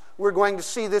Acts, we're going to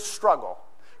see this struggle.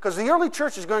 Because the early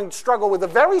church is going to struggle with the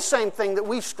very same thing that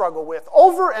we struggle with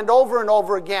over and over and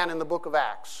over again in the book of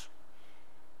Acts.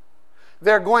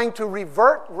 They're going to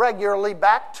revert regularly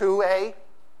back to a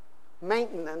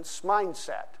maintenance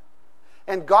mindset.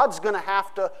 And God's going to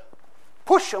have to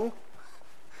push them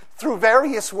through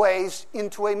various ways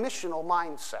into a missional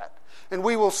mindset. And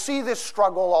we will see this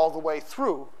struggle all the way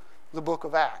through the book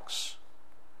of Acts.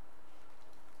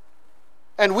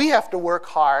 And we have to work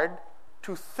hard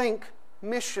to think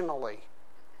missionally.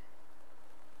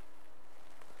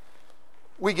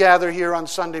 We gather here on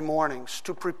Sunday mornings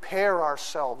to prepare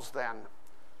ourselves then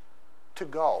to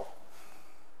go.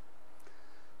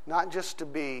 Not just to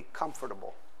be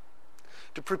comfortable.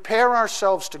 to prepare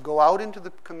ourselves to go out into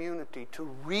the community, to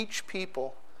reach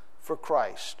people for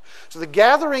Christ. So the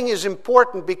gathering is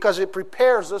important because it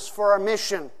prepares us for our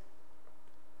mission.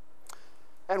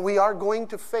 And we are going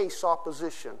to face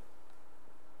opposition,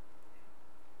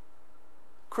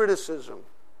 criticism,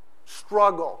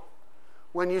 struggle.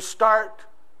 When you start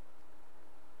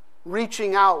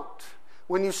reaching out,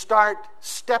 when you start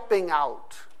stepping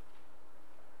out,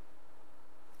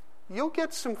 you'll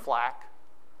get some flack.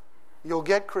 You'll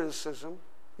get criticism.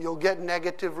 You'll get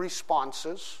negative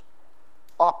responses,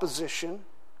 opposition.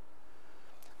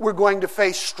 We're going to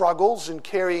face struggles in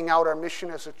carrying out our mission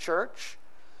as a church.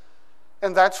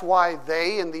 And that's why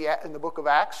they, in the book of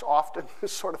Acts, often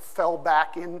sort of fell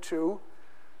back into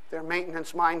their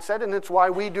maintenance mindset, and it's why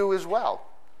we do as well.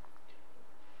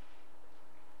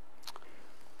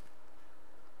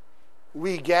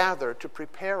 We gather to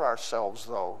prepare ourselves,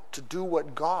 though, to do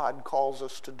what God calls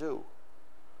us to do,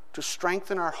 to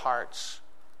strengthen our hearts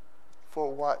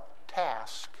for what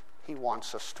task He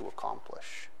wants us to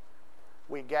accomplish.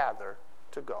 We gather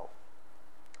to go.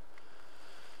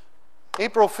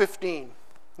 April 15,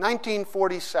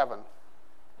 1947,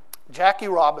 Jackie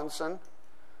Robinson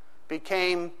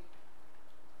became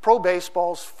pro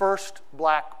baseball's first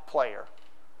black player.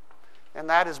 And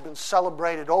that has been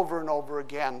celebrated over and over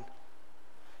again.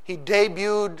 He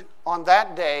debuted on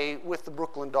that day with the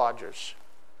Brooklyn Dodgers.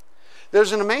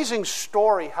 There's an amazing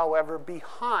story, however,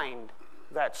 behind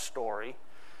that story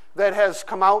that has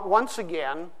come out once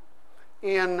again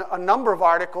in a number of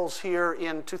articles here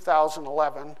in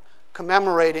 2011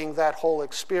 commemorating that whole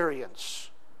experience.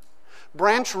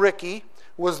 Branch Rickey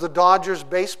was the Dodgers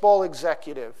baseball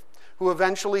executive who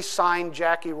eventually signed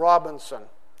Jackie Robinson.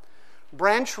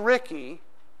 Branch Rickey,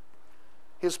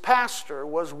 his pastor,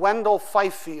 was Wendell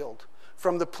Fifield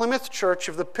from the Plymouth Church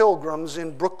of the Pilgrims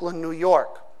in Brooklyn, New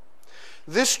York.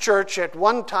 This church at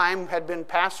one time had been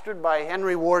pastored by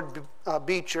Henry Ward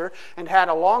Beecher and had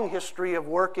a long history of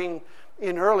working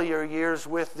in earlier years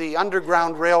with the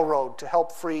Underground Railroad to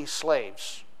help free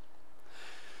slaves.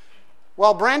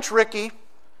 While Branch Rickey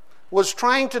was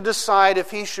trying to decide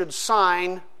if he should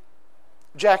sign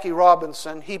Jackie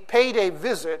Robinson, he paid a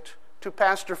visit to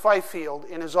Pastor Fifield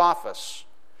in his office.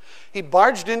 He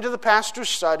barged into the pastor's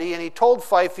study and he told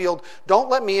Fifield, "Don't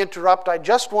let me interrupt, I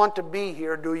just want to be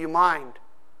here, do you mind?"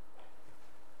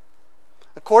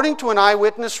 According to an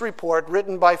eyewitness report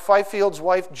written by Fifield's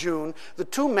wife June, the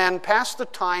two men passed the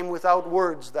time without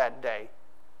words that day.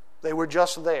 They were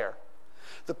just there.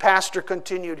 The pastor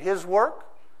continued his work,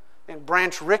 and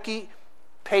Branch Rickey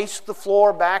paced the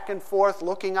floor back and forth,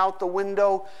 looking out the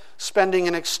window, spending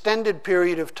an extended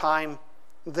period of time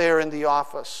there in the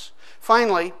office.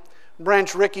 Finally,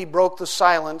 Branch Rickey broke the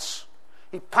silence.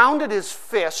 He pounded his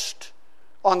fist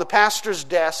on the pastor's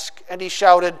desk, and he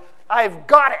shouted, "I've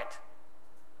got it!"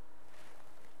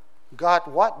 "Got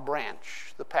what,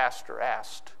 Branch?" the pastor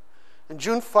asked. And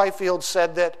June Fifield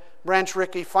said that Branch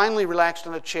Rickey finally relaxed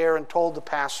on a chair and told the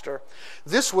pastor,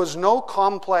 This was so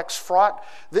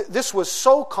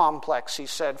complex, he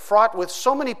said, fraught with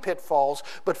so many pitfalls,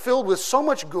 but filled with so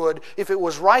much good, if it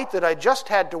was right that I just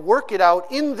had to work it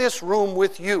out in this room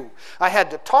with you. I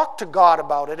had to talk to God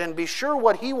about it and be sure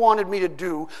what He wanted me to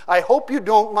do. I hope you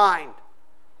don't mind."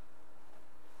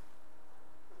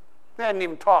 They hadn't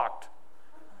even talked.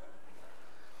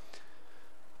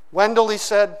 "Wendell," he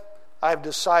said, "I've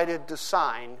decided to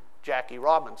sign Jackie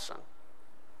Robinson."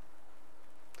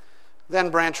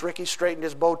 Then Branch Rickey straightened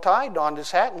his bow tie, donned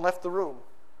his hat, and left the room.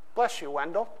 "Bless you,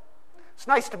 Wendell. It's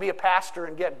nice to be a pastor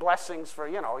and get blessings for,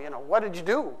 what did you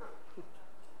do?"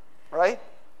 Right?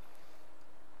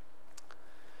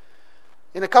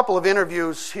 In a couple of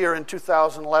interviews here in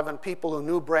 2011, people who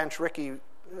knew Branch Rickey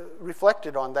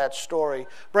reflected on that story.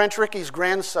 Branch Rickey's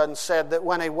grandson said that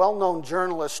when a well-known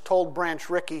journalist told Branch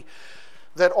Rickey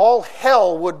that all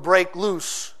hell would break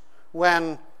loose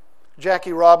when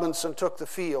Jackie Robinson took the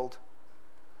field,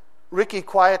 Rickey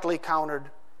quietly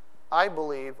countered, "I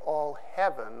believe all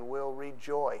heaven will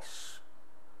rejoice."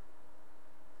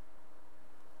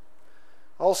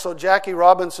 Also, Jackie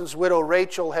Robinson's widow,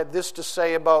 Rachel, had this to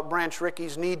say about Branch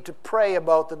Rickey's need to pray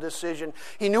about the decision.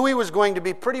 He knew he was going to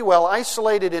be pretty well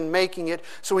isolated in making it,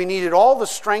 so he needed all the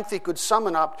strength he could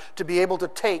summon up to be able to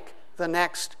take the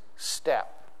next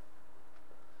step.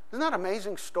 Isn't that an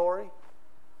amazing story?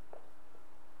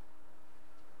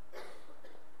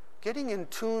 Getting in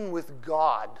tune with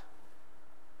God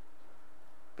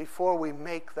before we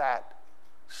make that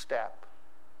step.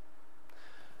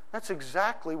 That's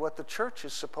exactly what the church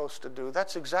is supposed to do.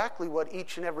 That's exactly what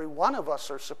each and every one of us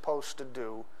are supposed to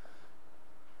do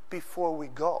before we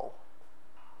go.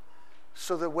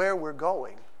 So that where we're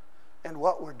going, and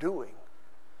what we're doing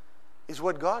is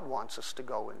what God wants us to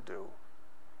go and do.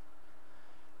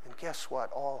 And guess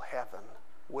what? All heaven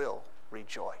will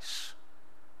rejoice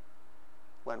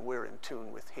when we're in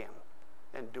tune with Him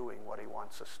and doing what He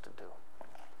wants us to do.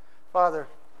 Father,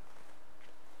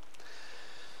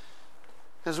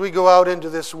 as we go out into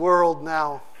this world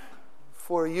now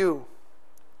for You,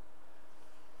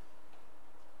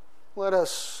 let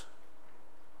us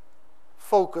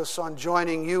focus on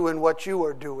joining You in what You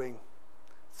are doing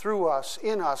through us,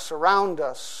 in us, around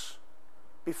us,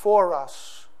 before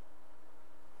us.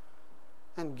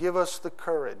 And give us the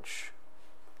courage,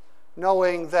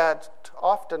 knowing that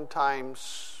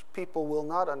oftentimes people will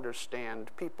not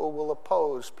understand, people will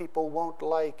oppose, people won't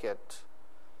like it.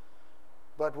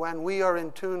 But when we are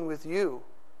in tune with You,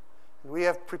 and we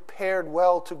have prepared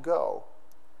well to go,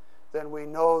 then we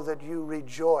know that You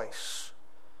rejoice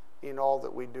in all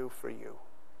that we do for You.